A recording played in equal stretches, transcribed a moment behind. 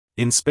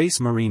In Space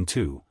Marine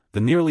 2,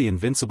 the nearly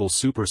invincible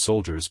super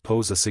soldiers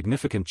pose a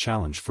significant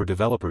challenge for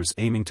developers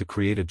aiming to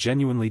create a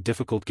genuinely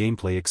difficult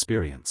gameplay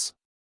experience.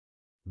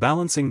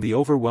 Balancing the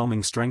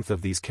overwhelming strength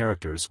of these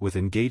characters with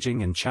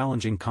engaging and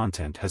challenging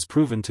content has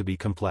proven to be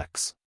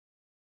complex.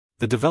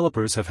 The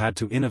developers have had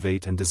to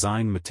innovate and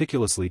design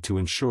meticulously to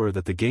ensure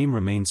that the game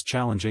remains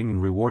challenging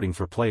and rewarding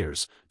for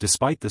players,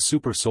 despite the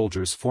super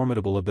soldiers'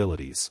 formidable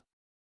abilities.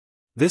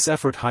 This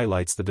effort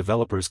highlights the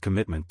developers'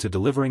 commitment to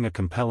delivering a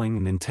compelling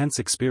and intense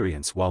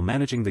experience while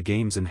managing the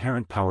game's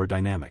inherent power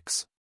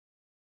dynamics.